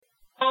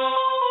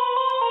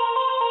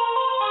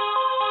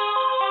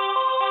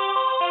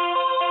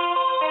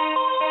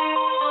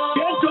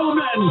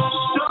Gentlemen,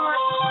 start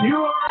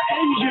your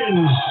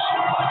engines.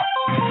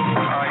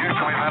 Houston,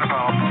 we've had a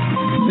problem.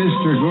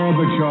 Mr.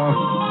 Gorbachev,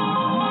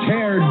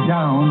 tear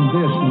down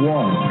this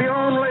wall. The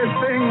only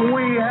thing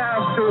we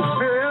have to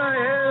fear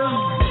is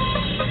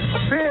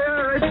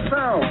fear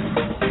itself.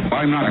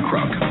 I'm not a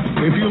crook.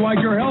 If you like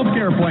your health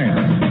care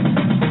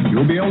plan,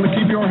 you'll be able to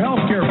keep your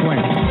health care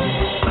plan.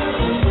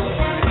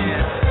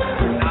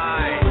 9,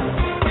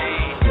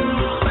 8,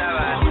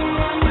 7,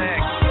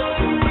 6,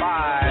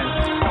 5,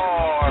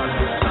 4,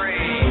 3,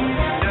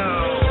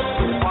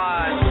 2,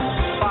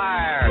 1,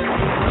 fire.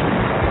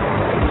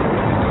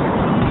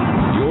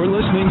 You're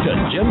listening to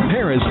Jim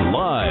Paris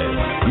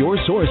Live, your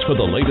source for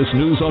the latest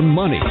news on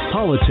money,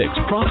 politics,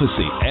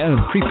 prophecy, and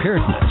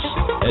preparedness.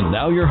 And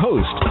now your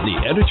host, the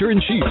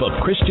editor-in-chief of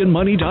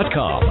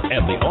ChristianMoney.com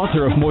and the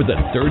author of more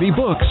than 30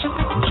 books,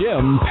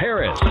 Jim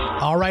Paris.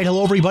 All right.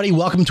 Hello, everybody.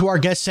 Welcome to our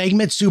guest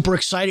segment. Super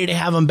excited to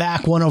have him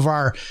back. One of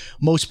our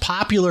most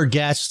popular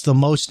guests, the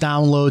most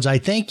downloads. I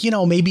think,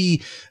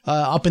 maybe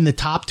up in the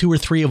top 2 or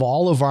 3 of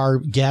all of our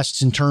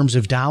guests in terms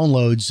of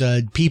downloads.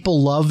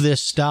 People love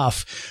this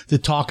stuff to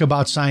talk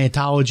about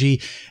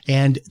Scientology.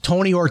 And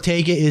Tony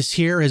Ortega is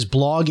here. His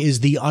blog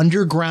is The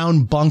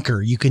Underground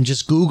Bunker. You can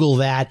just Google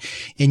that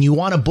and you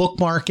want to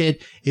bookmark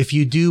it. If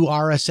you do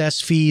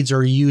RSS feeds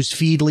or use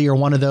Feedly or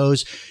one of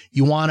those,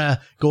 you want to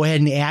go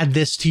ahead and add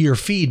this to your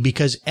feed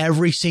because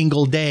every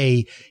single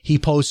day he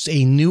posts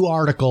a new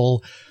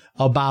article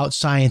about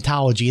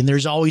Scientology, and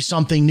there's always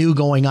something new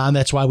going on.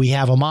 That's why we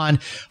have him on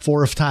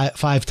 4 or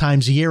 5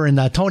 times a year.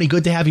 And Tony,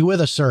 good to have you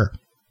with us, sir.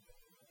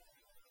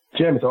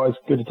 Jim, it's always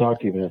good to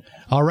talk to you, man.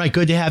 All right,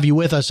 good to have you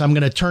with us. I'm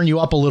going to turn you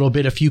up a little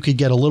bit if you could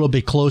get a little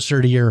bit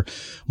closer to your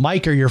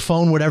mic or your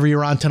phone, whatever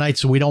you're on tonight,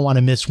 so we don't want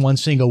to miss one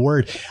single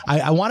word.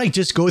 I want to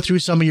just go through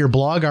some of your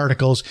blog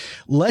articles.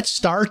 Let's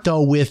start,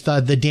 though, with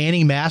the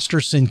Danny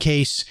Masterson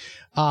case.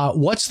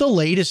 What's the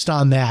latest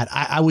on that?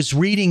 I was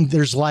reading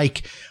there's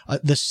like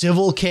the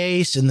civil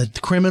case and the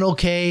criminal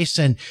case,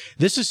 and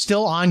this is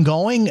still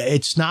ongoing.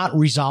 It's not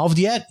resolved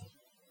yet.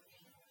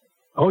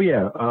 Oh,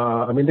 yeah.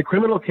 The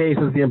criminal case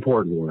is the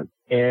important one.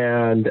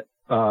 And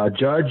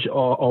Judge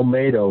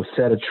Olmedo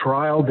set a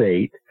trial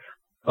date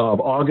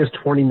of August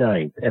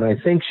 29th. And I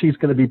think she's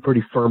going to be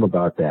pretty firm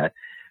about that.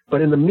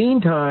 But in the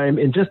meantime,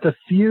 in just a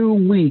few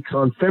weeks,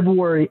 on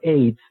February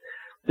 8th,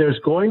 there's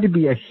going to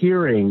be a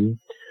hearing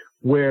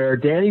where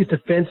Danny's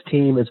defense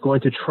team is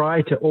going to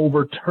try to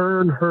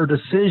overturn her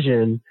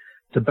decision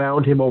to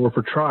bound him over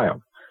for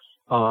trial.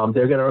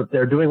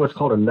 They're doing what's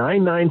called a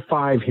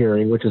 995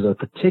 hearing, which is a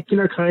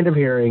particular kind of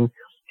hearing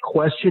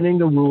questioning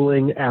the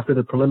ruling after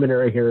the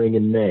preliminary hearing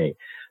in May.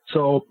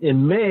 So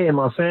in May in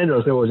Los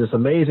Angeles, there was this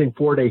amazing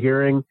 4-day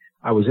hearing.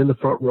 I was in the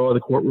front row of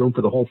the courtroom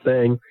for the whole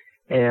thing.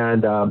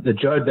 And, the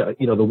judge,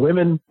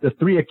 the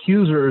 3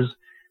 accusers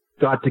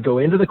got to go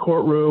into the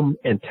courtroom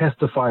and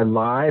testify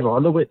live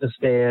on the witness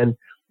stand.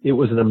 It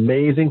was an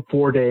amazing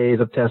 4 days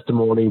of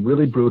testimony,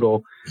 really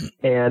brutal.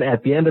 And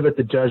at the end of it,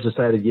 the judge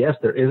decided, yes,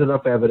 there is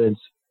enough evidence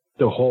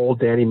to hold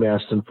Danny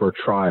Masterson for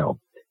trial.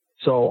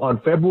 So on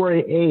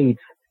February 8th,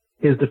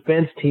 his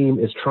defense team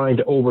is trying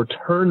to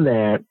overturn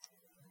that,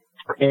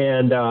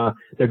 and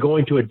they're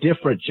going to a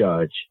different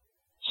judge.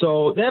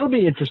 So that'll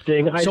be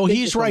interesting. So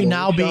he's right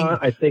now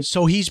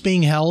he's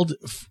being held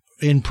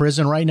in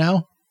prison right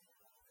now?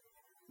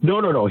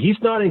 No. He's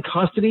not in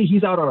custody.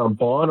 He's out on a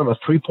bond, on a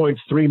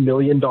 $3.3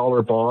 million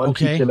bond.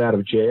 Okay. Keeps him out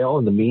of jail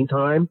in the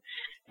meantime.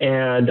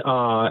 And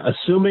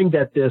assuming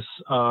that this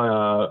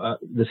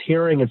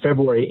hearing in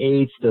February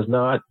 8th does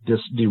not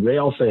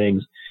derail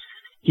things,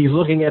 he's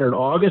looking at an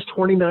August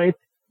 29th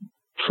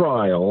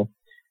trial,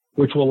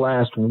 which will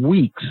last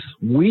weeks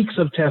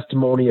of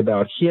testimony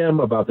about him,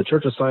 about the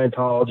Church of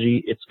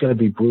Scientology. It's going to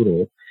be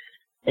brutal.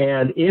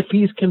 And if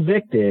he's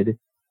convicted,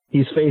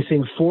 he's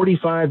facing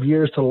 45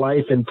 years to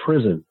life in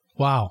prison.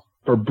 Wow.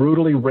 For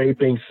brutally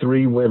raping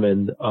 3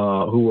 women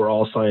who were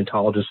all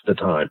Scientologists at the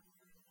time.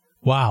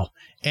 Wow.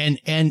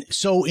 And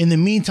so in the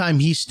meantime,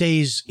 he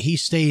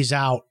stays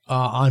out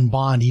on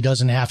bond. He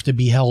doesn't have to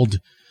be held.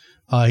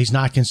 He's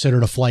not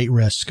considered a flight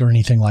risk or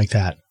anything like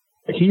that.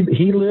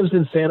 He lives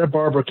in Santa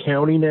Barbara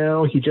County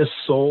now. He just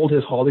sold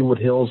his Hollywood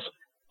Hills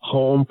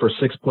home for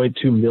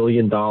 $6.2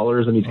 million,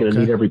 and he's going to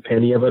need every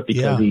penny of it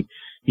because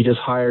he just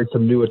hired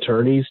some new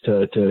attorneys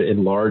to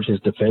enlarge his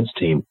defense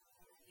team.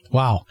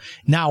 Wow.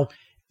 Now,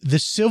 the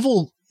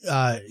civil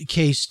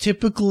case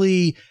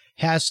typically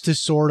has to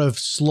sort of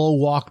slow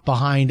walk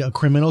behind a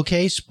criminal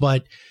case,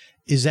 but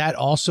is that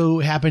also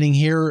happening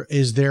here?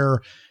 Is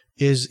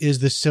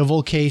the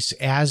civil case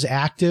as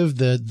active,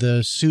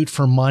 the suit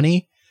for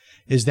money?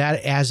 Is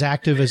that as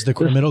active as the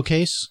criminal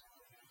case?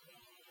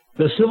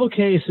 The civil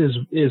case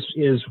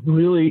is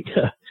really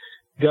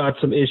got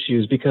some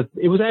issues because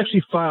it was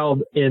actually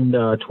filed in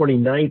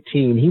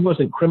 2019. He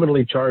wasn't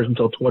criminally charged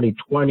until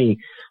 2020.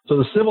 So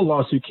the civil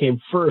lawsuit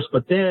came first,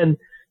 but then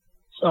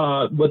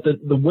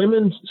the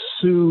women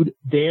sued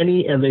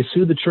Danny and they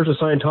sued the Church of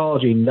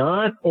Scientology,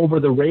 not over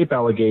the rape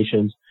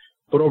allegations,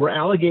 but over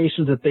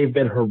allegations that they've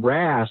been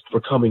harassed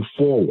for coming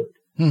forward.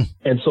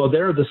 And so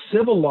the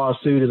civil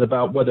lawsuit is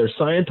about whether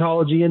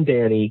Scientology and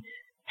Danny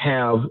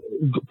have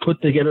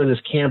put together this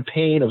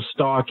campaign of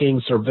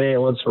stalking,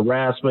 surveillance,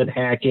 harassment,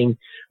 hacking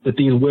that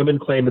these women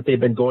claim that they've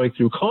been going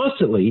through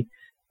constantly.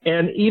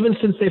 And even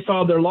since they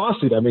filed their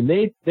lawsuit, I mean,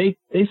 they say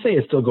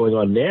it's still going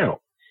on now,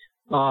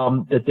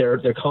 that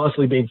they're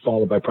constantly being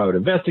followed by private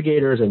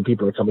investigators and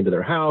people are coming to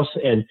their house.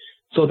 And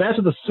so that's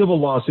what the civil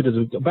lawsuit is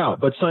about.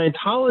 But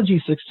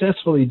Scientology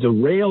successfully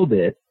derailed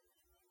it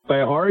by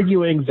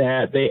arguing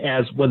that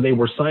when they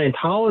were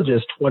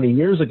Scientologists 20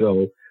 years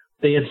ago,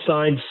 they had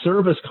signed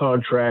service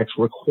contracts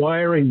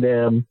requiring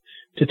them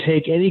to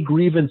take any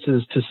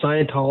grievances to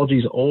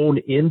Scientology's own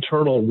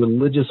internal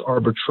religious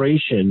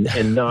arbitration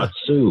and not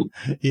sue.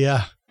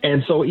 Yeah.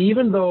 And so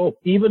even though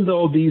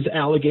these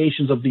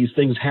allegations of these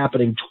things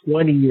happening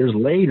 20 years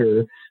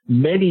later,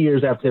 many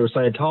years after they were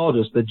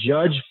Scientologists, the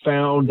judge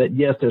found that,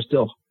 yes, they're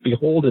still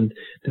beholden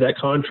to that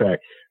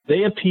contract.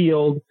 They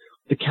appealed.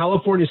 The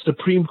California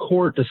Supreme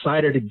Court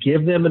decided to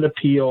give them an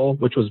appeal,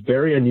 which was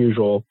very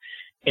unusual.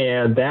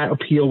 And that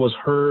appeal was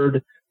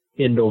heard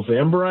in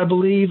November, I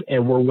believe,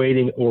 and we're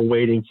waiting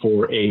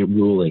for a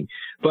ruling.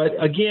 But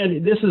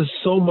again, this is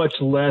so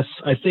much less.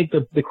 I think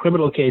the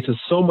criminal case is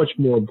so much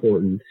more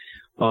important.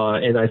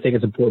 And I think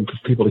it's important for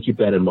people to keep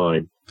that in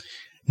mind.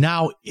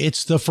 Now,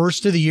 it's the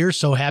first of the year,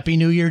 so Happy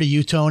New Year to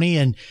you, Tony.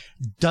 And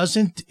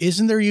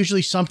isn't there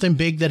usually something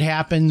big that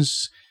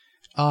happens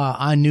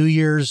on New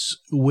Year's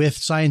with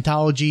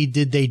Scientology?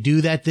 Did they do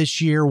that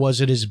this year?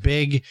 Was it as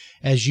big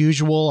as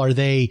usual? Are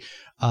they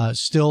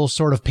still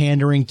sort of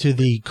pandering to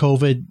the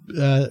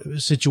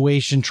COVID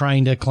situation,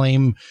 trying to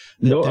claim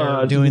that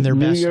they're doing their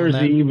best? New Year's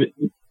Eve.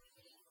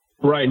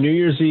 Right. New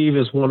Year's Eve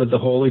is one of the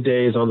holy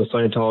days on the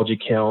Scientology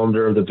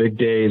calendar. The big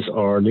days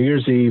are New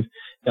Year's Eve,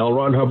 L.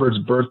 Ron Hubbard's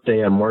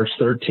birthday on March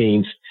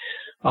 13th.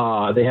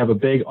 They have a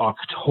big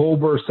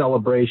October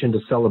celebration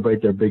to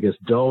celebrate their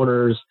biggest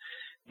donors.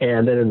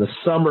 And then in the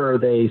summer,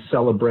 they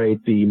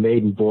celebrate the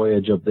maiden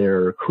voyage of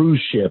their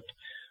cruise ship.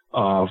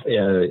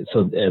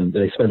 And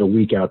they spend a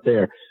week out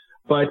there.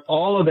 But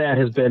all of that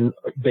has been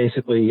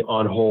basically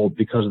on hold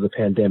because of the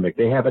pandemic.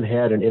 They haven't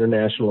had an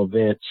international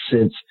event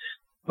since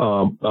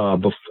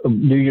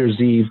New Year's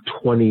Eve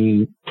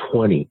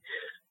 2020.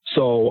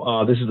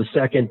 So this is the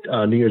second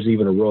New Year's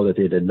Eve in a row that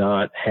they did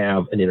not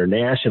have an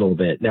international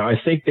event. Now, I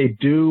think they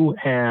do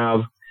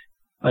have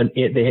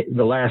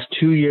the last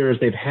 2 years,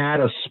 they've had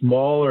a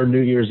smaller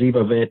New Year's Eve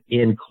event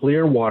in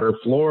Clearwater,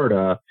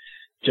 Florida,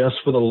 just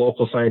for the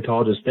local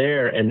Scientologists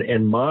there.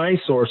 And my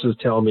sources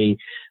tell me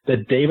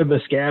that David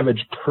Miscavige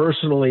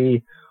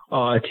personally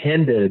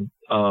attended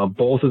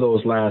both of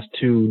those last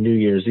two New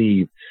Year's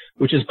Eve,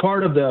 which is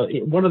part of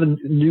one of the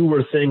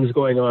newer things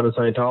going on in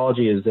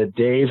Scientology is that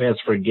Dave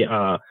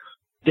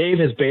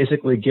has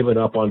basically given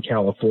up on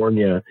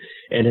California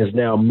and has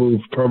now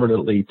moved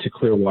permanently to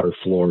Clearwater,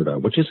 Florida,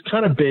 which is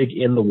kind of big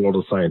in the world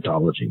of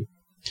Scientology.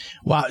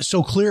 Wow.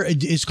 So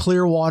is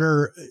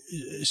Clearwater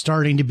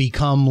starting to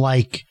become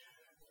like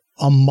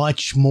a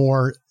much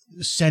more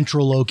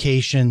central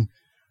location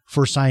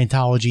for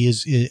Scientology?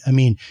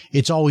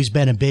 It's always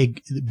been a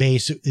big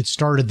base. It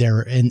started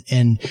there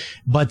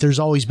but there's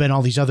always been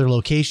all these other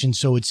locations.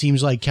 So it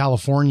seems like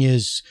California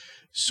is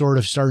sort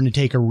of starting to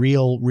take a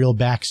real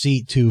back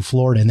seat to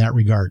Florida in that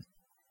regard.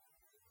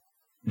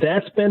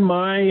 That's been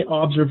my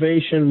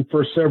observation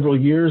for several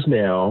years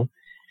now.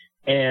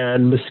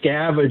 And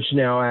Miscavige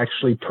now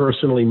actually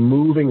personally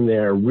moving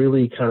there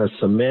really kind of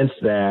cements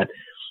that.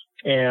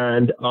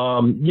 And,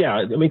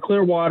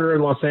 Clearwater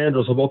and Los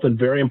Angeles have both been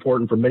very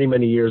important for many,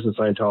 many years in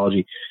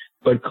Scientology,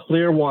 but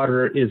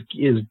Clearwater is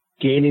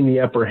gaining the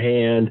upper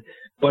hand,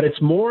 but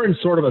it's more in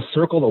sort of a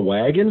circle the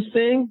wagons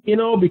thing,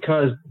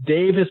 because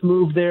Dave has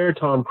moved there.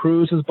 Tom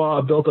Cruise has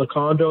built a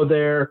condo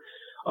there.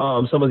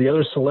 Some of the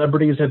other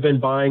celebrities have been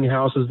buying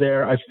houses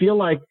there. I feel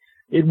like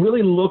it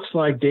really looks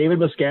like David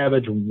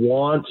Miscavige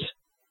wants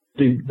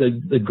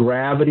the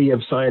gravity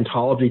of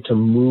Scientology to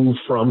move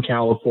from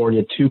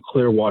California to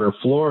Clearwater,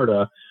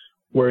 Florida,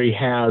 where he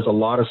has a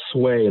lot of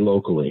sway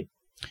locally.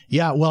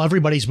 Yeah, well,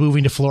 everybody's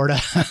moving to Florida.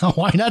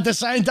 Why not the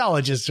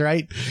Scientologists,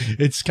 right?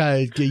 It's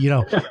kind of,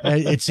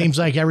 it seems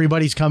like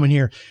everybody's coming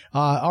here.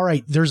 All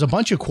right, there's a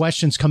bunch of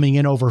questions coming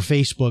in over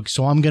Facebook,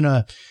 so I'm going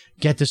to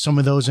get to some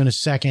of those in a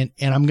second,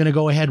 and I'm going to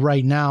go ahead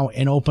right now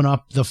and open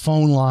up the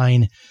phone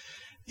line.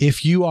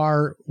 If you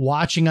are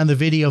watching on the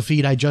video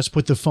feed, I just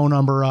put the phone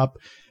number up.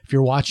 If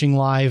you're watching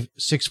live,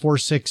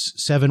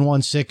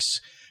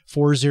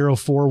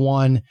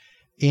 646-716-4041.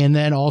 And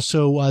then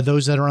also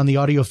those that are on the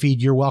audio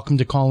feed, you're welcome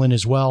to call in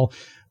as well.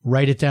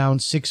 Write it down,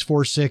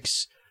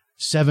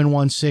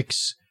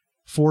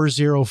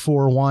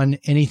 646-716-4041.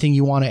 Anything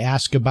you want to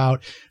ask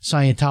about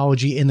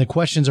Scientology. And the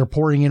questions are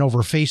pouring in over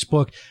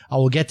Facebook. I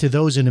will get to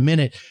those in a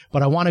minute,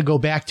 but I want to go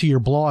back to your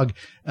blog.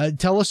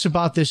 Tell us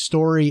about this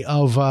story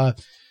of Ron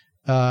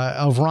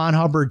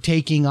Hubbard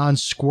taking on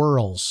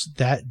squirrels.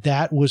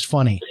 That was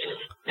funny.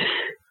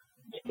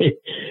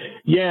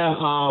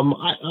 Yeah,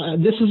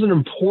 this is an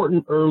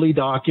important early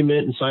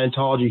document in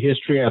Scientology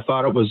history. I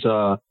thought it was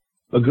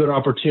a good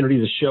opportunity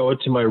to show it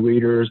to my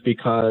readers,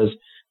 because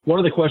one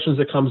of the questions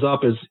that comes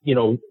up is,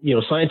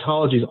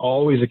 Scientology is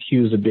always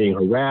accused of being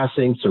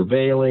harassing,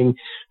 surveilling,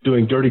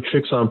 doing dirty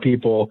tricks on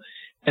people.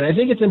 And I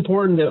think it's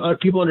important that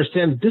people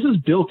understand this is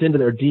built into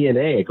their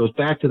DNA. It goes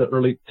back to the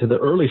early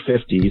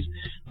 50s,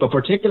 but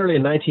particularly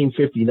in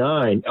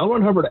 1959, L.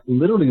 Ron Hubbard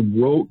literally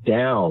wrote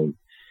down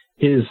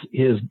his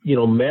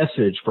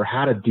message for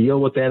how to deal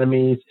with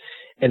enemies.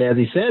 And as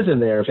he says in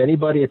there, if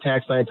anybody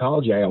attacks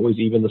Scientology, I always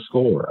even the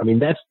score. I mean,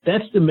 that's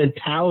the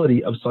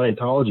mentality of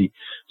Scientology.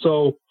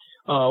 So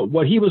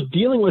what he was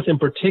dealing with in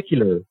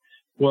particular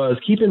was,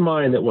 keep in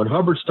mind that when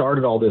Hubbard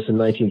started all this in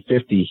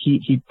 1950,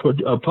 he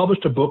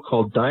published a book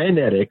called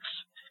Dianetics,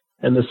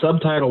 and the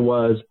subtitle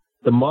was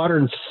The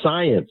Modern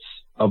Science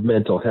of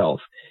Mental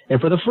Health.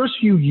 And for the first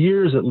few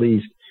years, at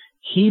least,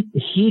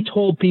 he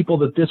told people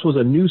that this was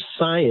a new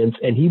science,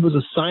 and he was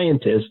a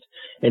scientist,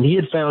 and he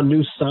had found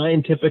new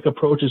scientific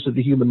approaches to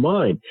the human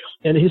mind.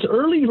 And his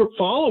early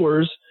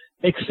followers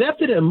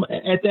accepted him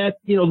at that,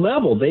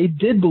 level. They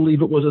did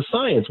believe it was a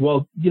science.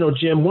 Well,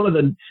 Jim, one of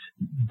the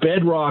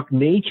bedrock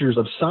natures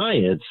of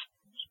science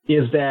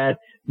is that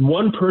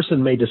one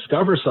person may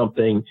discover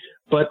something,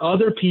 but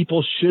other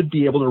people should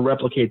be able to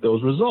replicate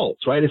those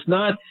results, right? It's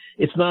not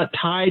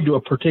tied to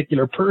a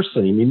particular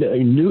person. I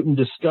mean, Newton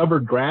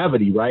discovered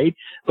gravity, right?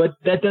 But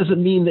that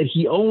doesn't mean that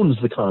he owns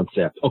the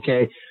concept.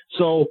 Okay.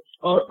 So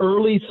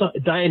early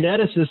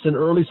Dianeticists and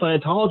early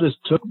Scientologists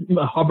took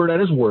Hubbard at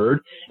his word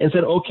and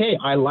said, okay,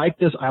 I like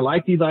this. I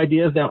like these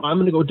ideas. Now I'm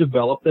going to go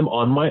develop them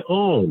on my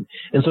own.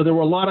 And so there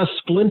were a lot of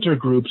splinter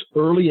groups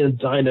early in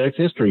Dianetics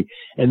history,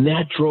 and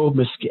that drove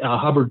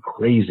Hubbard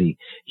crazy.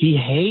 He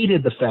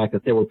hated the fact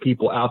that there were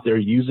people out there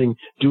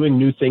doing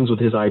new things with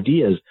his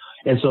ideas.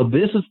 And so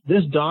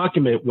this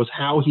document was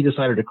how he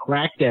decided to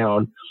crack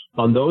down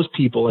on those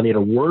people, and he had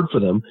a word for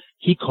them.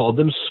 He called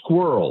them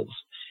squirrels.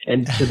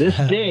 And to this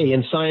day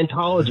in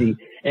Scientology,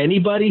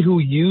 anybody who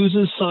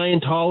uses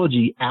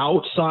Scientology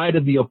outside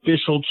of the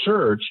official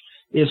church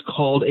is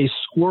called a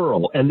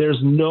squirrel. And there's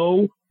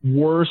no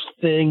worse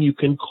thing you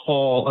can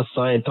call a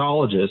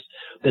Scientologist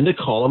than to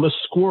call him a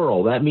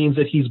squirrel. That means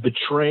that he's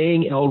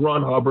betraying L.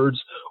 Ron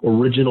Hubbard's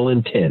original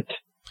intent.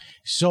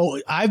 So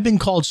I've been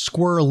called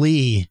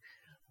squirrely,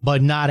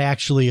 but not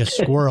actually a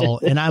squirrel.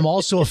 And I'm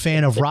also a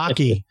fan of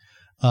Rocky,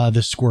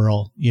 the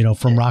squirrel,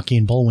 from Rocky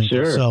and Bullwinkle.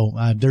 Sure. So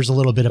there's a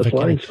little bit of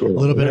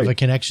a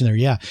connection there.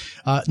 Yeah.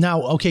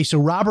 Now, okay. So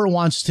Robert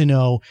wants to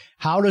know,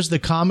 how does the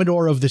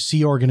Commodore of the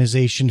Sea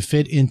organization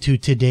fit into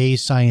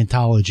today's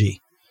Scientology?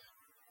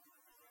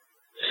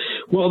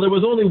 Well, there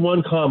was only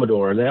one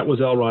Commodore, and that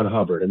was L. Ron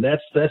Hubbard. And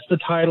that's the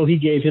title he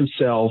gave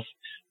himself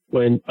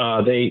when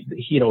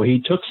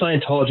he took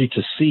Scientology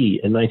to sea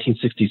in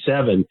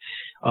 1967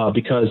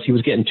 because he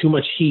was getting too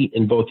much heat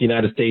in both the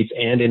United States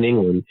and in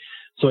England.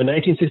 So in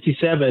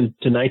 1967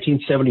 to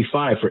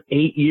 1975, for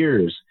 8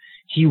 years,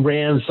 he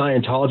ran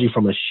Scientology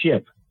from a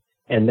ship.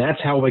 And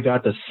that's how we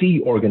got the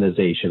Sea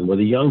organization, where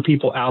the young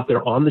people out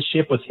there on the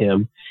ship with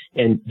him,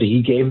 and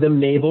he gave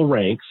them naval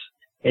ranks,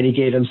 and he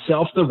gave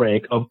himself the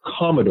rank of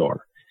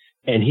Commodore.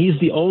 And he's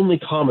the only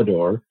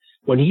Commodore.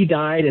 When he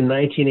died in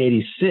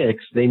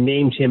 1986, they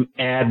named him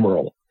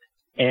Admiral.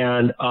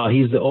 And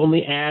he's the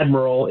only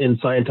admiral in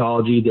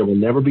Scientology. There will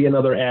never be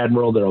another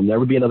admiral. There will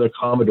never be another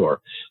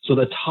Commodore. So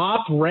the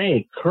top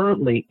rank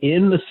currently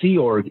in the Sea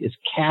Org is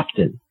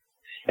captain.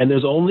 And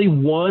there's only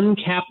one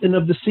captain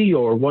of the Sea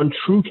Org, one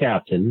true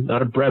captain,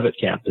 not a brevet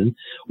captain,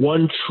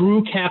 one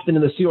true captain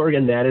in the Sea Org,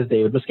 and that is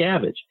David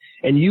Miscavige.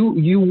 And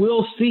you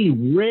will see,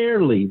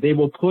 rarely they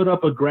will put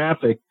up a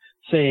graphic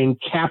saying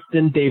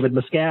Captain David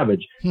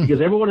Miscavige,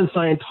 because everyone in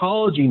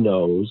Scientology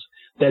knows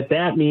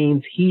that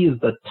means he is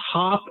the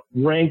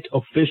top-ranked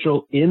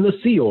official in the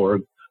Sea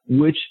Org,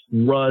 which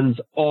runs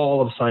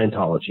all of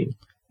Scientology.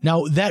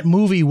 Now, that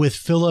movie with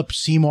Philip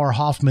Seymour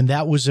Hoffman,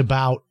 that was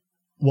about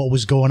what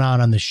was going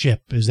on the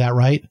ship. Is that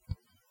right?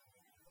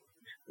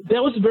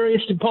 That was very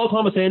interesting. Paul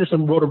Thomas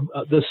Anderson wrote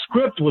the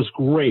script was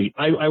great.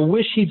 I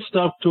wish he'd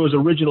stuck to his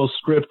original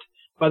script.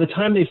 By the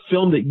time they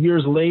filmed it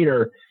years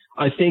later,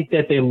 I think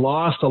that they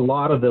lost a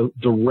lot of the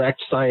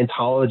direct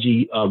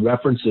Scientology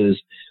references.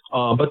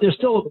 But there's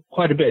still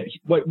quite a bit.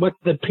 What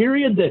the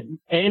period that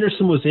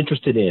Anderson was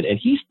interested in, and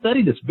he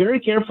studied this very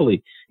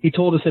carefully. He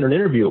told us in an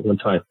interview at one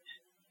time,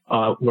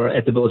 where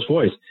at the Village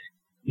Voice,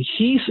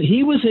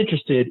 he was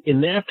interested in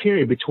that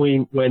period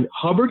between when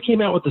Hubbard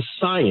came out with the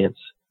science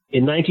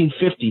in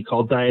 1950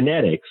 called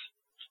Dianetics,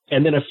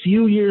 and then a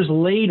few years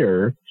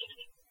later,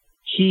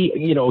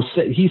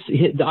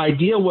 the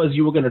idea was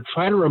you were going to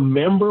try to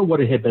remember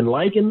what it had been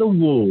like in the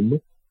womb,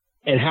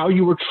 and how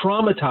you were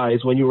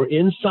traumatized when you were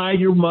inside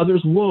your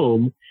mother's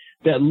womb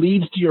that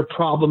leads to your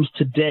problems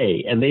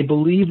today. And they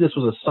believed this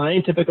was a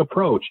scientific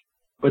approach,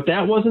 but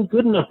that wasn't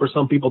good enough for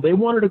some people. They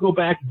wanted to go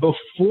back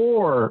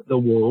before the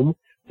womb.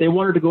 They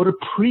wanted to go to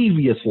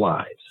previous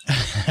lives.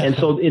 And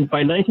so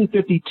by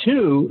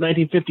 1952,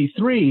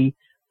 1953,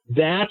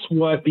 that's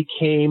what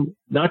became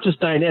not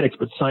just Dianetics,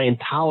 but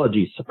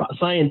Scientology.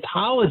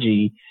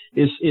 Scientology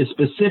is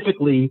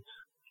specifically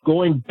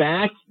going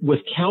back with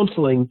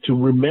counseling to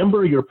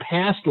remember your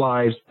past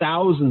lives,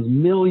 thousands,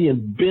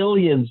 millions,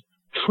 billions,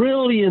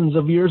 trillions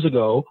of years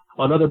ago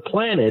on other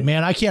planets.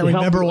 Man, I can't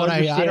remember what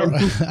I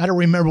don't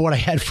remember what I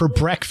had for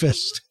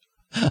breakfast.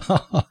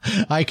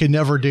 I could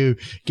never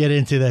get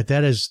into that.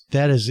 That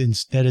is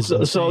insane.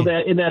 So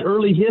that in that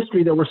early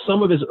history, there were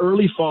some of his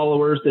early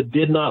followers that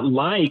did not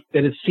like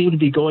that it seemed to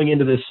be going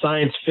into this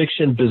science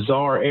fiction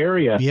bizarre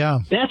area. Yeah.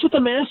 That's what The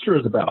Master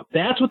is about.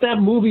 That's what that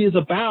movie is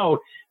about.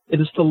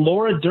 It is the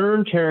Laura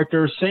Dern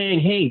character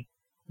saying, hey,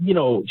 you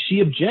know, she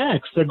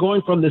objects. They're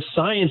going from this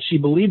science she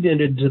believed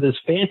in into this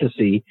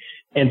fantasy.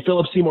 And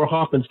Philip Seymour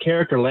Hoffman's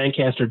character,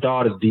 Lancaster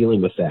Dodd, is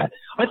dealing with that.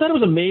 I thought it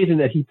was amazing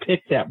that he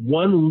picked that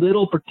one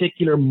little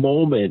particular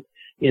moment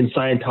in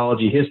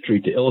Scientology history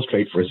to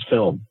illustrate for his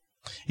film.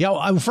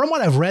 Yeah, from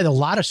what I've read, a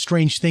lot of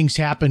strange things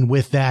happened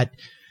with that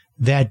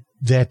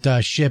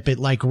ship. It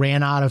like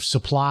ran out of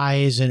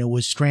supplies and it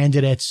was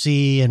stranded at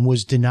sea and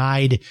was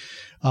denied,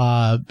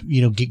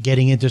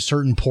 getting into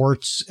certain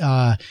ports.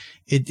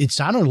 It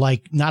sounded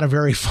like not a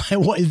very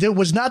fun. It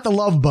was not the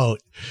Love Boat.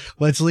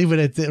 Let's leave it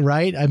at that,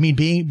 right? I mean,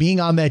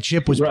 being on that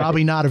ship was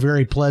probably not a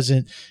very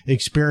pleasant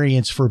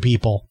experience for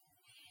people.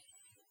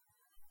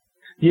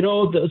 You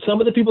know,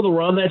 some of the people that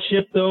were on that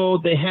ship, though,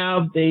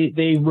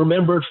 they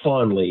remembered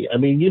fondly. I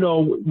mean, you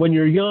know, when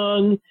you're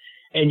young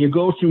and you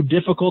go through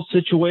difficult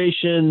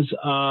situations,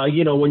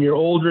 when you're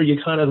older,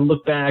 you kind of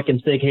look back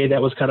and think, hey,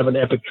 that was kind of an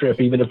epic trip,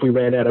 even if we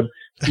ran out of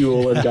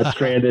fuel and got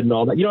stranded and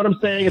all that. You know what I'm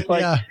saying? It's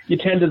like you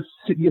tend to.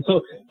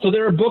 So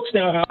there are books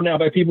out now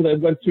by people that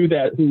went through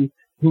that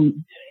who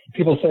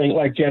people saying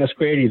like Janice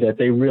Grady that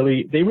they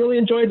really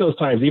enjoyed those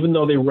times, even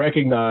though they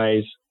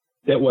recognize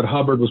that what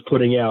Hubbard was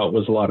putting out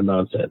was a lot of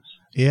nonsense.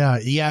 Yeah.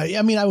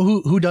 I mean,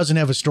 who doesn't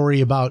have a story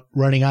about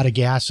running out of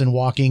gas and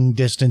walking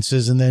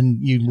distances, and then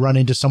you run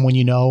into someone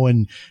you know,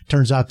 and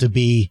turns out to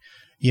be,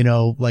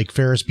 like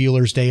Ferris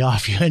Bueller's Day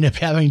Off. You end up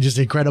having just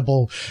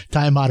incredible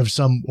time out of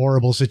some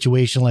horrible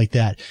situation like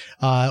that.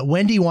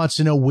 Wendy wants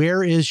to know,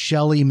 where is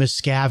Shelly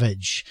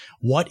Miscavige?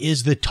 What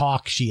is the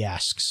talk? She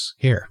asks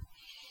here.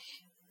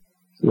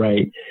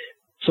 Right.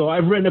 So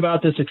I've written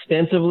about this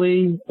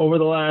extensively over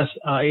the last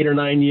 8 or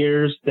 9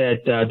 years,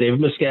 that David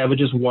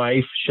Miscavige's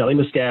wife, Shelly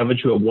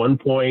Miscavige, who at one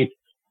point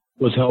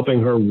was helping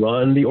Dave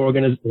run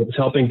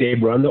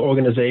the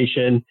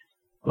organization,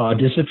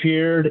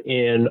 disappeared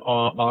in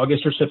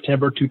August or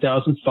September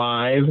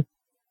 2005.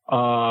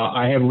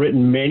 I have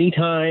written many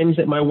times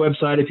at my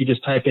website, if you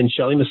just type in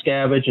Shelly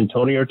Miscavige and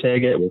Tony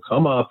Ortega, it will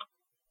come up.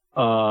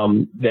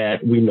 That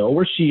we know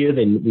where she is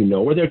and we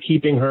know where they're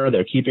keeping her.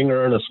 They're keeping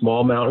her in a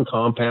small mountain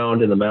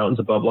compound in the mountains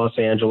above Los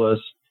Angeles.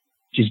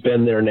 She's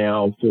been there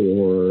now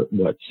for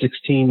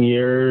 16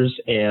 years.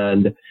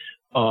 And,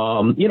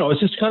 it's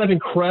just kind of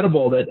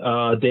incredible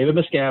that, David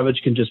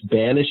Miscavige can just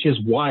banish his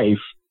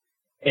wife,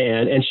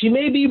 and she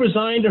may be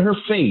resigned to her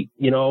fate.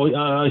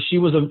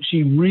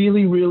 She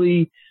really,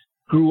 really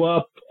grew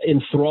up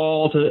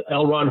enthralled to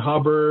L. Ron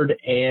Hubbard,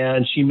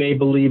 and she may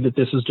believe that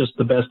this is just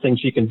the best thing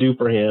she can do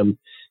for him,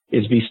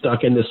 is be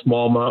stuck in this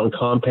small mountain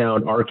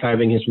compound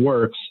archiving his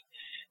works.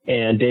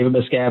 And David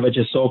Miscavige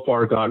has so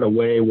far gotten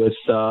away with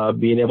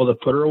being able to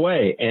put her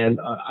away. And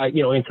I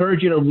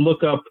encourage you to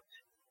look up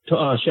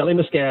Shelly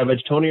Miscavige,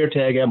 Tony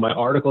Ortega. My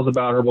articles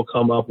about her will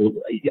come up.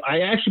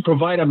 I actually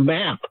provide a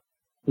map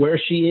where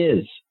she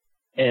is.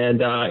 And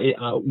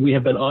we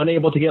have been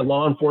unable to get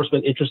law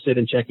enforcement interested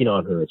in checking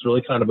on her. It's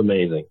really kind of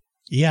amazing.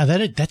 Yeah,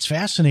 that's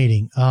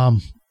fascinating.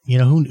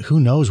 Who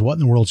knows what in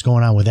the world's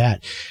going on with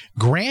that?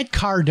 Grant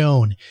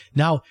Cardone.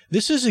 Now,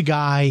 this is a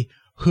guy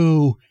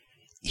who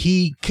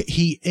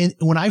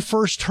when I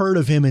first heard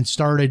of him and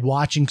started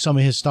watching some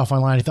of his stuff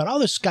online, I thought, oh,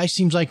 this guy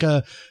seems like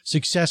a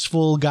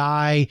successful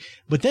guy.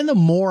 But then the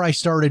more I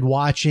started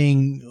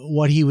watching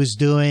what he was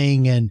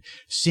doing and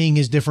seeing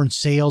his different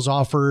sales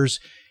offers,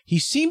 he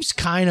seems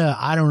kind of,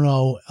 I don't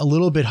know, a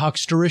little bit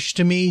hucksterish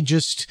to me.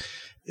 Just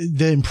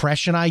the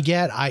impression I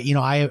get.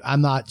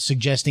 I'm not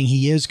suggesting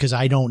he is, because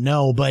I don't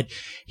know, but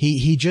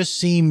he just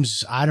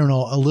seems, I don't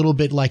know, a little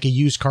bit like a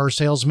used car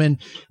salesman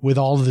with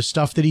all of the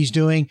stuff that he's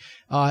doing.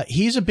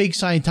 He's a big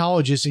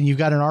Scientologist, and you've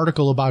got an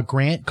article about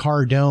Grant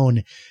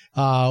Cardone.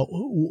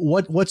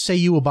 What say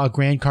you about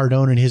Grant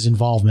Cardone and his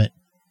involvement?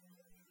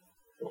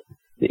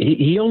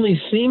 He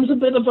only seems a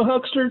bit of a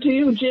huckster to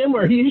you, Jim.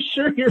 Are you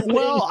sure you're?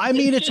 Well, I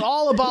mean, it's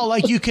all about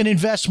like you can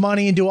invest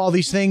money and do all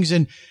these things,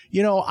 and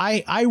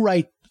I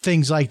write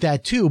things like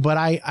that too. But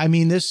I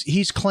mean,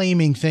 he's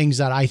claiming things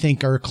that I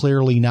think are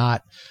clearly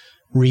not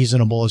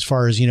reasonable as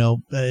far as,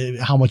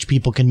 how much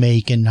people can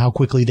make and how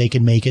quickly they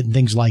can make it and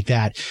things like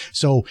that.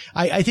 So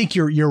I think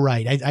you're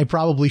right. I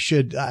probably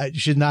should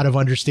not have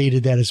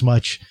understated that as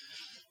much.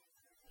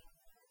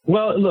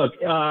 Well, look,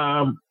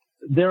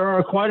 there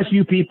are quite a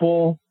few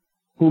people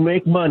who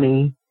make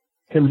money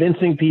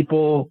convincing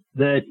people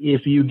that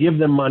if you give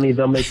them money,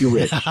 they'll make you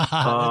rich.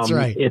 That's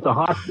right. It's a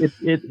hot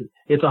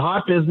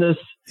business.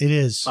 It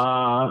is. It's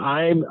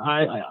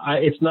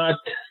not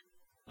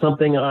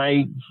something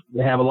I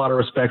have a lot of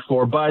respect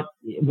for, but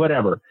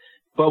whatever.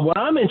 But what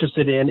I'm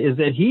interested in is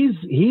that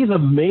he's a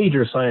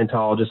major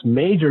Scientologist,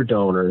 major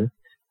donor.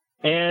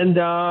 And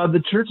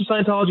the Church of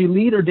Scientology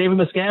leader, David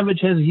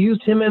Miscavige, has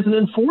used him as an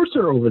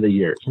enforcer over the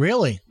years.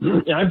 Really?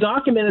 I've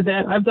documented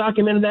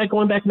that.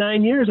 Going back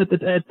 9 years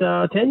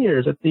 10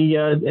 years at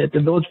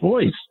the Village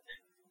Voice.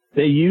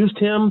 They used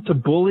him to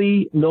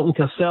bully Milton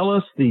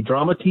Casellas, the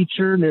drama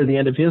teacher, near the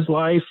end of his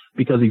life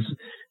because he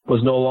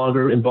was no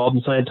longer involved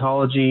in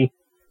Scientology.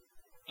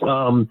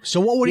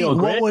 So what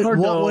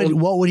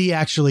would he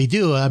actually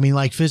do? I mean,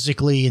 like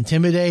physically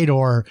intimidate,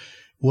 or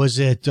was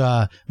it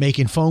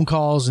making phone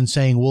calls and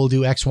saying we'll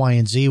do X, Y,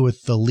 and Z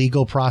with the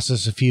legal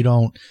process if you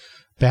don't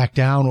back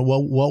down?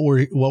 What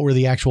were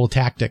the actual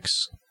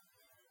tactics?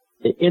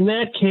 In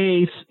that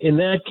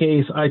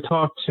case, I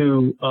talked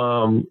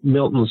to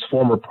Milton's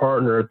former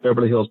partner at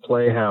Beverly Hills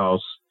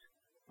Playhouse,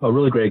 a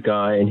really great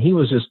guy, and he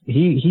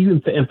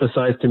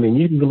emphasized to me, and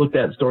you can look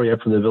that story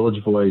up from the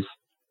Village Voice,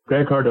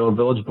 Grant Cardone,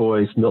 Village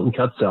Voice, Milton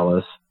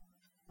Casellas.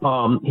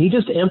 He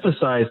just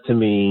emphasized to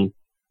me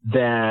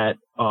that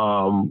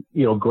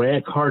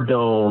Grant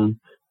Cardone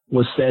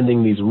was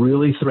sending these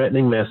really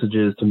threatening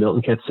messages to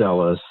Milton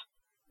Casellas,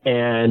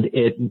 and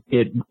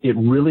it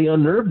really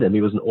unnerved him.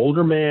 He was an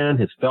older man.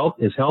 His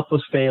health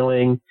was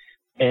failing,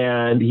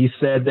 and he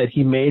said that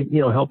he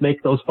helped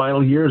make those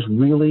final years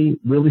really,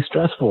 really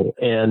stressful.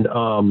 And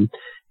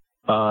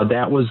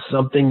that was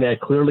something that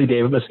clearly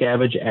David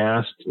Miscavige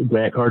asked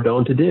Grant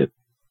Cardone to do.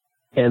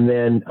 And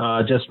then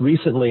just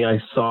recently,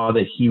 I saw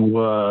that he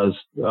was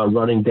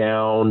running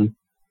down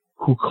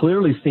who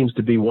clearly seems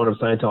to be one of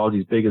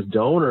Scientology's biggest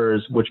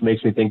donors, which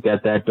makes me think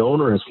that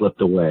donor has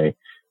slipped away.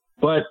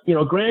 But,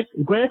 Grant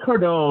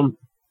Cardone,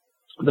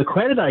 the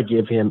credit I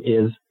give him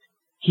is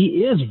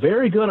he is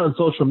very good on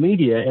social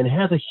media and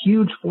has a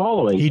huge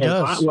following. He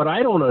does. What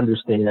I don't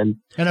understand,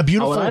 and a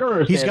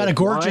beautiful. He's got a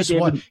gorgeous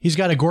wife. He's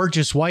got a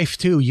gorgeous wife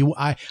too.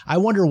 I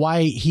wonder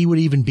why he would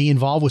even be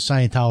involved with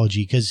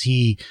Scientology, because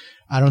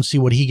I don't see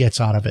what he gets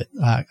out of it.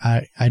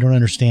 I don't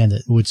understand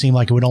it. It would seem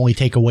like it would only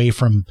take away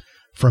from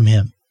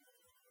him.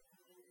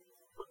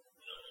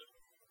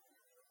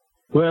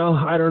 Well,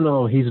 I don't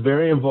know. He's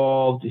very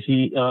involved.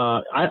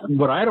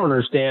 What I don't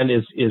understand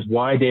is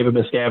why David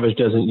Miscavige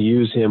doesn't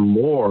use him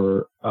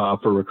more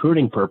for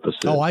recruiting purposes.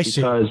 Oh, I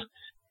see. Because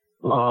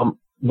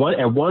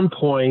at one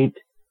point,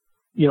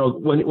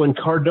 when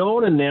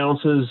Cardone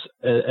announces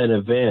an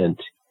event,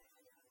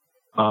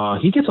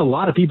 he gets a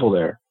lot of people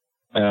there.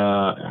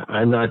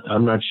 I'm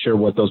not sure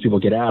what those people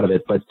get out of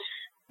it, but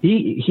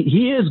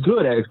he is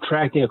good at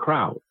attracting a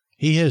crowd.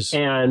 He is.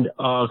 And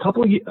a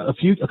couple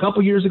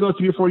years ago,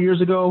 3 or 4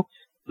 years ago,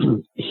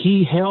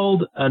 he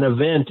held an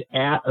event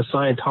at a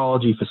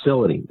Scientology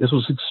facility. This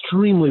was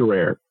extremely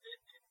rare.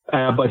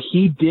 But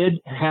he did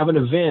have an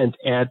event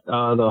at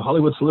the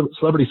Hollywood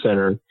Celebrity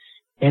Center,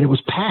 and it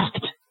was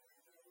packed.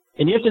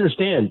 And you have to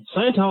understand,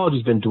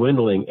 Scientology's been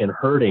dwindling and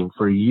hurting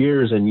for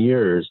years and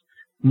years.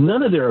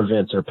 None of their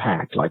events are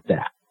packed like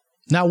that.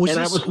 Now, was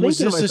this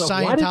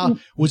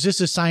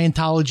a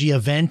Scientology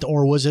event,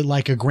 or was it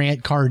like a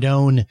Grant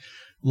Cardone,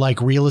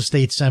 like real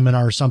estate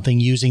seminar or something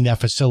using that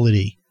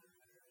facility?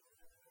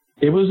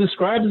 It was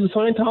described as a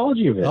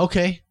Scientology event.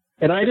 Okay.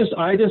 And I don't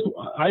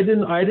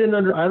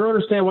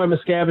understand why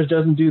Miscavige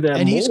doesn't do that.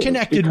 And he's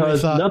connected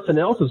with nothing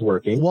else is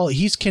working. Well,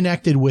 he's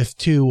connected with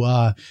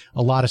a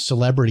lot of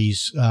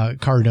celebrities.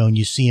 Cardone,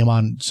 you see him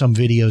on some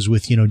videos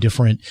with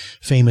different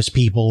famous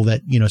people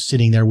that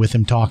sitting there with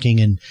him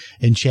talking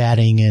and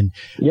chatting. And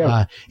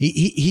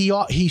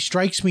he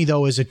strikes me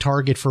though as a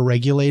target for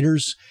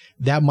regulators.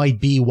 That might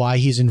be why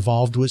he's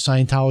involved with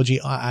Scientology.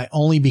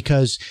 Only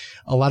because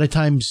a lot of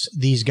times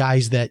these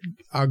guys that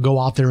go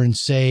out there and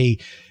say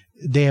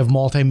they have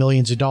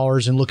multi-millions of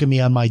dollars and look at me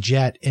on my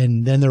jet,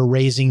 and then they're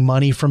raising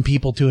money from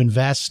people to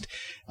invest.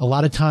 A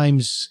lot of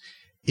times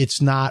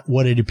it's not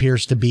what it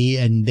appears to be,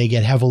 and they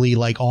get heavily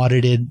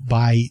audited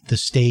by the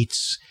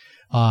states,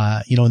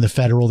 in the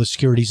federal, the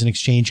Securities and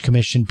Exchange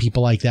Commission,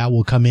 people like that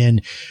will come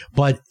in.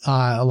 But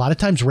a lot of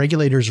times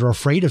regulators are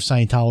afraid of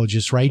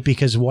Scientologists, right?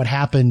 Because of what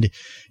happened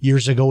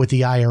years ago with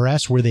the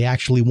IRS, where they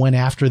actually went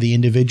after the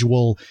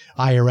individual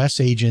IRS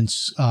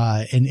agents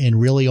and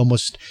really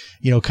almost,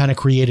 kind of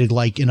created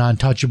like an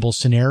untouchable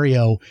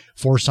scenario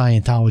for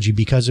Scientology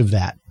because of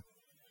that.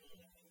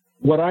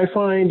 What I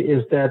find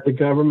is that the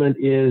government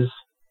is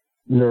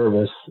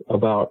nervous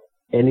about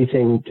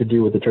anything to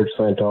do with the Church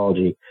of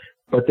Scientology,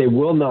 but they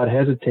will not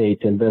hesitate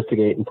to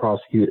investigate and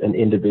prosecute an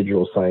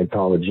individual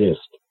Scientologist.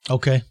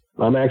 Okay.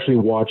 I'm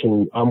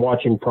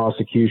watching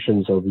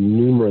prosecutions of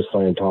numerous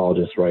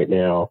Scientologists right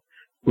now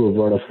who have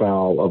run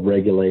afoul of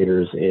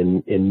regulators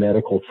in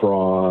medical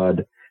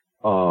fraud,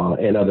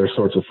 and other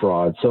sorts of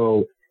fraud.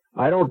 So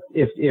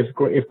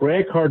if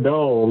Grant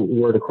Cardone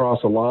were to cross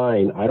a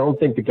line, I don't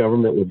think the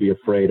government would be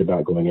afraid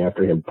about going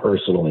after him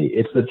personally.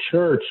 It's the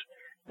church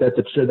that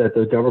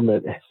the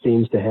government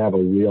seems to have a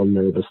real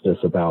nervousness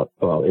about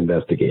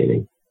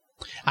investigating.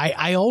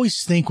 I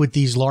always think with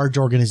these large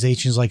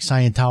organizations like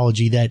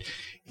Scientology that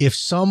if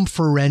some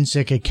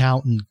forensic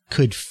accountant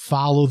could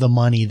follow the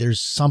money,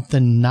 there's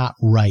something not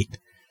right.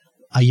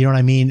 You know what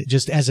I mean?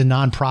 Just as a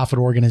nonprofit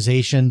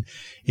organization,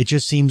 it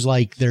just seems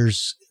like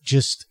there's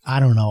just, I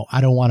don't know.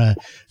 I don't want to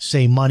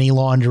say money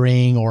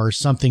laundering or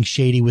something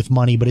shady with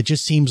money, but it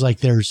just seems like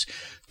there's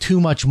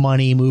too much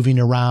money moving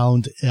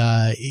around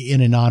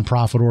in a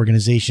nonprofit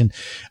organization.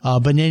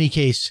 But in any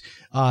case,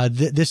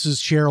 this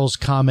is Cheryl's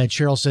comment.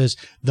 Cheryl says,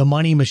 the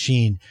money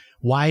machine.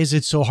 Why is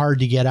it so hard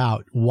to get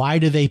out? Why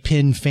do they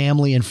pin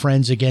family and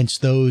friends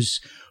against those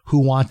who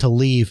want to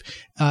leave?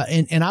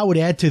 And I would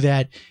add to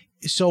that.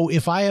 So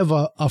if I have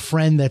a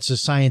friend that's a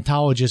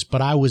Scientologist,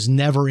 but I was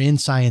never in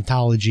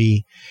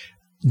Scientology,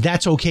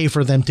 that's okay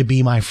for them to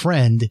be my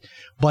friend.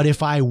 But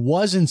if I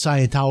was in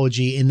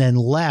Scientology and then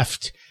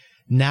left,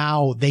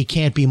 now they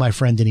can't be my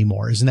friend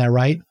anymore. Isn't that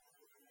right?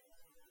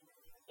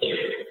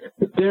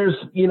 There's,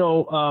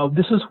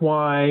 this is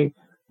why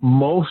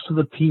most of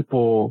the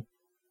people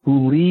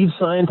who leave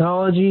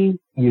Scientology,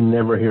 you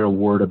never hear a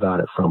word about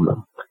it from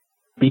them,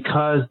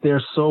 because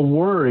they're so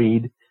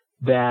worried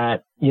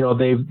that,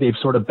 they've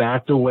sort of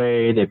backed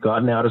away. They've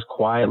gotten out as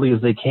quietly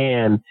as they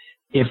can.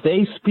 If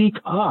they speak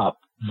up,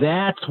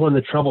 that's when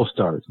the trouble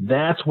starts.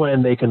 That's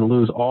when they can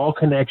lose all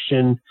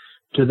connection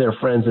to their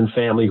friends and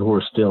family who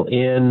are still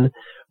in.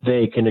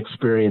 They can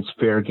experience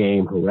fair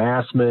game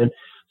harassment.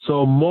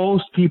 So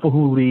most people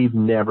who leave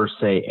never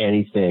say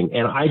anything.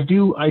 And I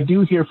do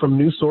hear from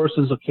news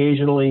sources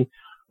occasionally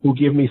who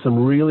give me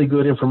some really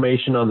good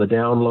information on the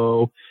down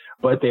low,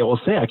 but they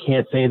will say, I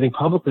can't say anything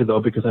publicly though,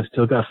 because I've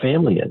still got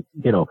family in,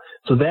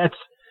 so that's,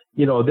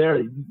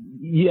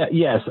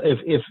 yes,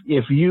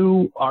 if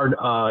you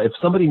are, if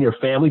somebody in your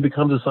family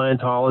becomes a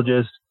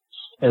Scientologist,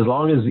 as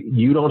long as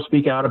you don't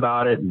speak out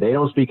about it and they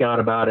don't speak out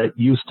about it,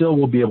 you still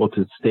will be able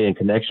to stay in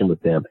connection with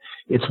them.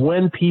 It's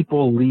when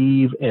people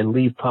leave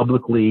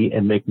publicly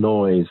and make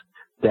noise,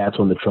 that's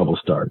when the trouble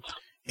starts.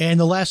 And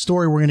the last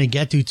story we're going to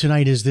get to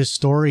tonight is this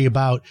story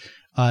about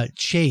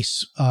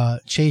Chase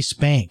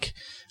Bank.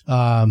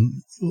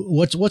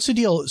 What's the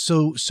deal?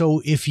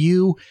 So if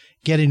you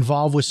get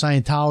involved with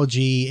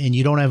Scientology and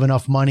you don't have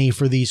enough money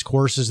for these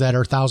courses that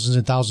are thousands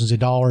and thousands of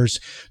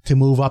dollars to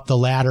move up the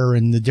ladder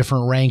and the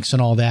different ranks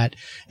and all that,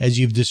 as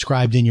you've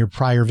described in your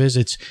prior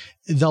visits,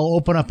 they'll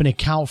open up an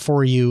account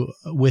for you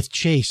with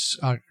Chase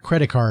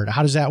credit card.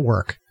 How does that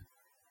work?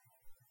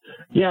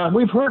 Yeah,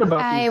 we've heard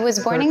about. I was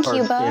born in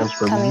Cuba,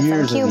 coming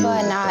from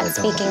Cuba, not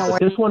speaking a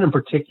word. This one in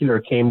particular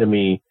came to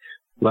me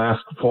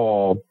last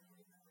fall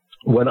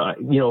when I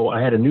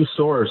had a new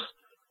source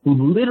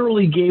who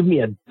literally gave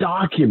me a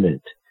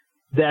document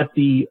that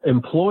the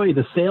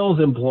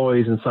sales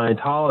employees in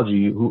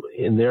Scientology, who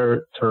in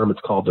their term it's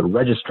called the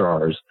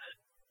registrars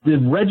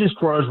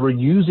were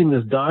using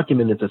this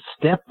document as a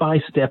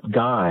step-by-step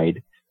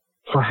guide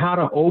for how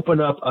to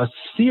open up a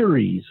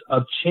series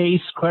of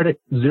Chase credit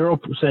 0%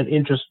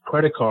 interest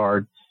credit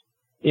card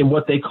in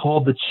what they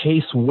called the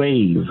Chase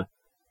Wave,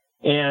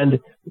 and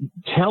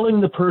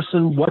telling the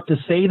person what to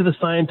say to the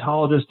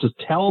Scientologist, to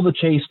tell the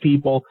Chase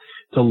people,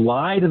 to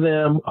lie to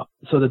them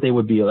so that they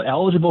would be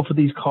eligible for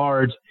these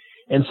cards.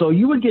 And so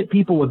you would get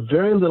people with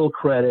very little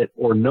credit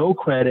or no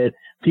credit,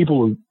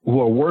 people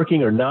who are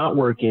working or not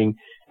working,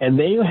 and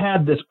they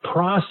had this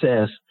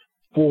process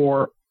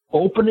for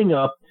opening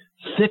up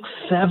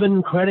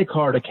 6-7 credit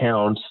card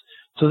accounts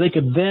so they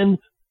could then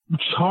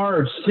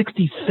charge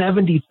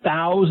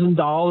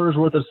 $60,000-$70,000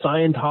 worth of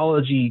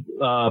Scientology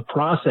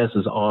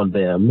processes on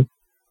them,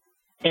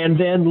 and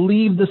then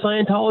leave the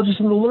Scientologists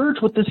in the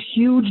lurch with this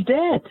huge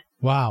debt.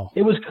 Wow.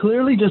 It was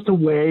clearly just a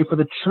way for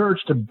the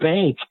church to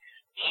bank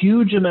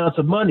huge amounts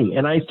of money.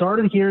 And I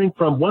started hearing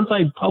once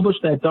I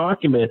published that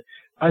document,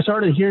 I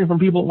started hearing from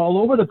people all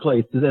over the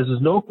place.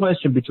 There's no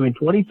question between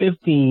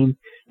 2015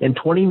 and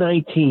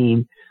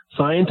 2019,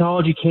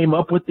 Scientology came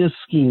up with this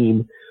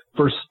scheme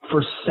for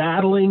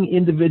saddling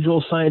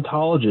individual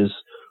Scientologists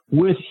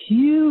with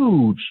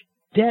huge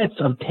debts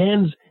of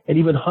tens and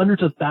even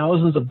hundreds of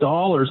thousands of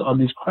dollars on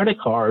these credit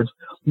cards,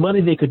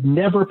 money they could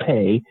never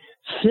pay,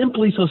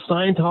 simply so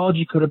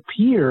Scientology could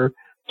appear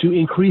to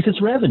increase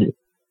its revenue.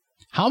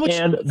 How much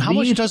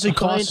does it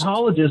cost?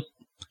 Scientologists,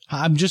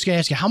 I'm just going to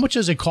ask you, how much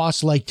does it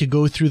cost, to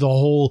go through the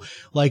whole,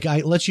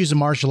 let's use a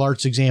martial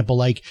arts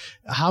example,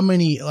 how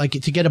many,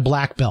 to get a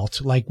black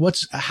belt,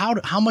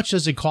 how much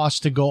does it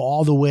cost to go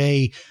all the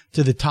way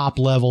to the top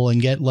level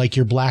and get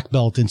your black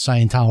belt in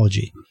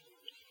Scientology?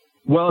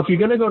 Well, if you're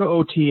going to go to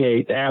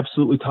OTA, the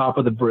absolutely top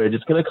of the bridge,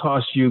 it's going to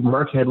cost you,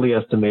 Mark Headley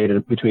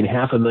estimated, between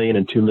 $500,000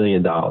 and $2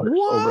 million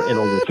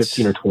over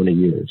 15 or 20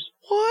 years.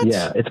 What?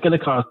 Yeah, it's going to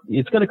cost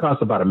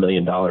about $1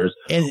 million over a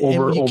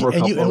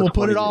couple. And we'll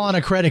put it all on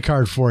a credit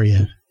card for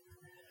you.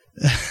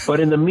 But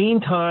in the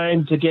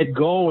meantime, to get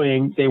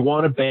going, they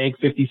want to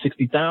bank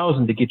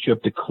 $50,000-$60,000 to get you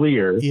up to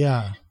clear.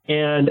 Yeah.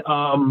 And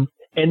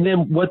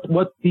then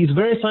what these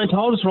various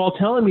Scientologists were all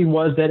telling me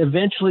was that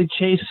eventually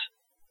Chase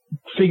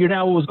figured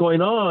out what was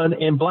going on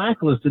and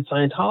blacklisted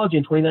Scientology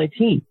in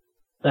 2019.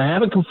 I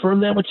haven't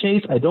confirmed that with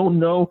Chase. I don't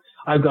know.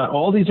 I've got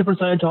all these different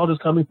Scientologists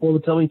coming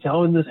forward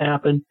telling this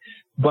happened,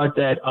 but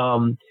that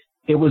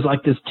it was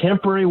like this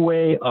temporary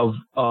way of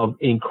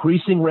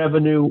increasing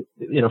revenue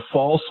in a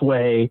false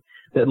way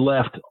that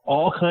left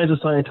all kinds of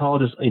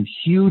Scientologists in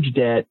huge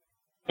debt.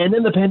 And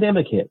then the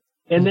pandemic hit.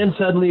 And then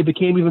suddenly it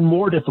became even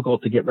more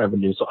difficult to get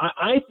revenue. So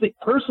I think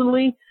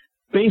personally,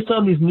 based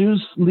on these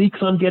news leaks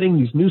I'm getting,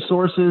 these news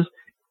sources,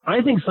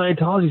 I think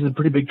Scientology is in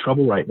pretty big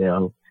trouble right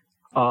now.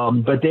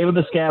 But David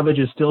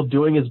Miscavige is still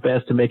doing his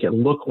best to make it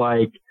look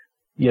like,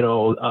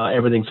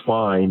 everything's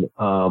fine.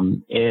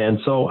 And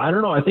so I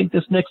don't know. I think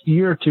this next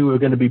year or two are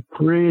going to be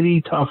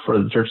pretty tough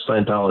for the Church of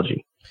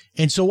Scientology.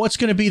 And so what's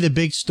going to be the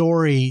big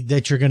story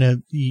that you're going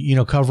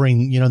to,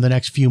 covering, the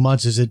next few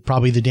months? Is it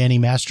probably the Danny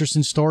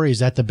Masterson story? Is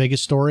that the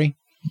biggest story?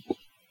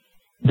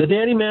 The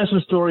Danny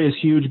Masterson story is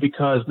huge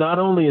because not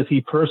only is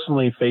he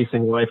personally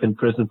facing life in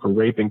prison for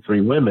raping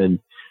 3 women,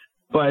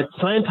 but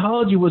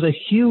Scientology was a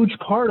huge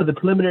part of the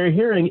preliminary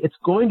hearing. It's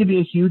going to be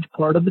a huge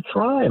part of the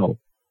trial.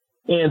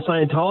 And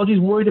Scientology's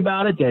worried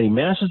about it. Danny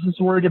Masterson's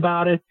worried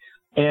about it.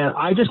 And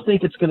I just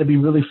think it's going to be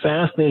really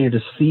fascinating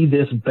to see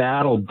this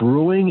battle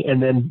brewing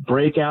and then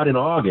break out in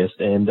August.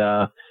 And,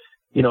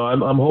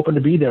 I'm hoping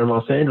to be there in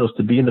Los Angeles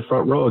to be in the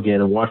front row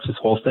again and watch this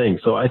whole thing.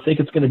 So I think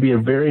it's going to be a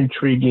very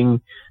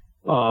intriguing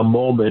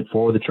moment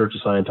for the Church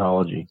of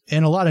Scientology.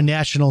 And a lot of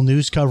national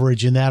news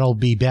coverage, and that'll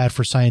be bad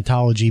for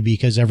Scientology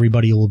because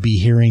everybody will be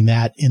hearing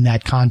that in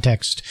that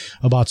context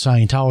about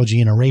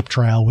Scientology in a rape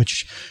trial,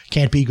 which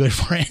can't be good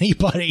for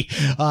anybody.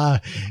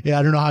 I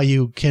don't know how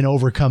you can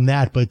overcome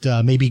that, but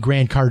maybe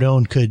Grant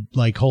Cardone could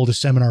hold a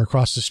seminar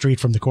across the street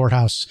from the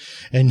courthouse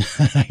and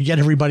get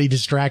everybody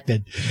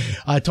distracted.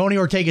 Tony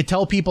Ortega,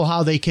 tell people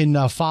how they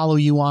can follow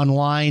you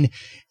online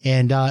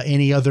and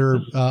any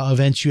other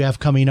events you have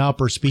coming up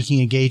or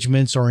speaking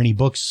engagements or any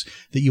books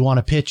that you want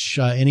to pitch,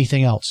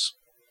 anything else.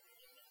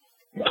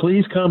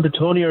 Please come to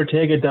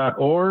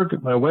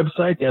TonyOrtega.org, my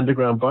website, The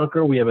Underground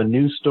Bunker. We have a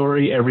news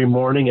story every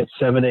morning at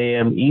 7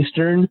 a.m.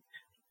 Eastern.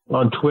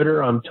 On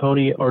Twitter, I'm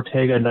Tony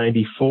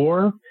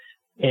Ortega94.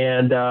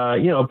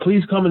 And,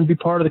 please come and be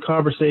part of the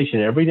conversation.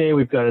 Every day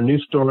we've got a new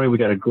story. We've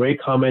got a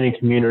great commenting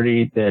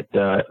community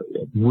that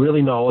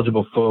really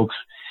knowledgeable folks.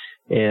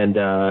 And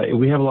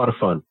we have a lot of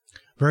fun.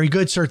 Very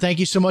good, sir. Thank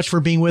you so much for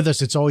being with us.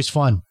 It's always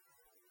fun.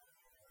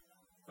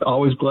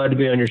 Always glad to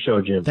be on your show,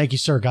 Jim. Thank you,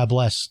 sir. God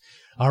bless.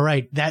 All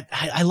right.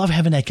 I love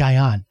having that guy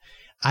on.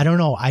 I don't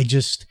know.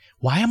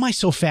 Why am I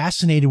so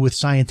fascinated with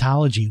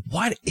Scientology?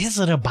 What is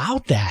it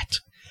about that?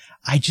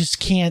 I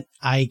can't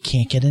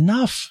get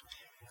enough.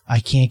 I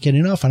can't get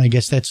enough. And I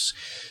guess that's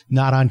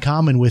not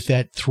uncommon with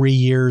that 3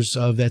 years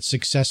of that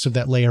success of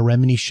that Leah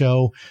Remini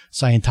show,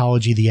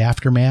 Scientology, The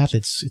Aftermath.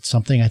 It's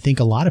something I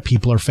think a lot of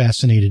people are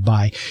fascinated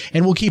by.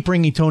 And we'll keep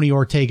bringing Tony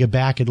Ortega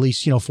back at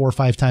least, 4 or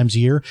 5 times a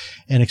year,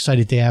 and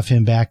excited to have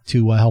him back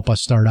to help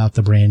us start out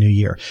the brand new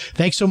year.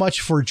 Thanks so much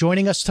for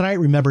joining us tonight.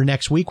 Remember,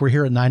 next week, we're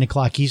here at 9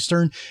 o'clock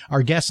Eastern.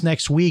 Our guest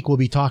next week will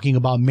be talking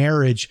about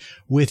marriage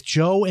with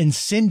Joe and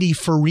Cindy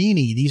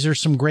Farini. These are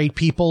some great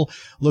people.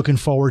 Looking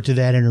forward to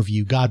that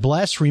interview. God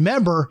bless.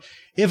 Remember,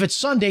 if it's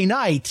Sunday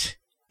night,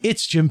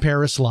 it's Jim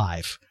Paris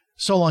Live.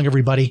 So long,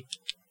 everybody.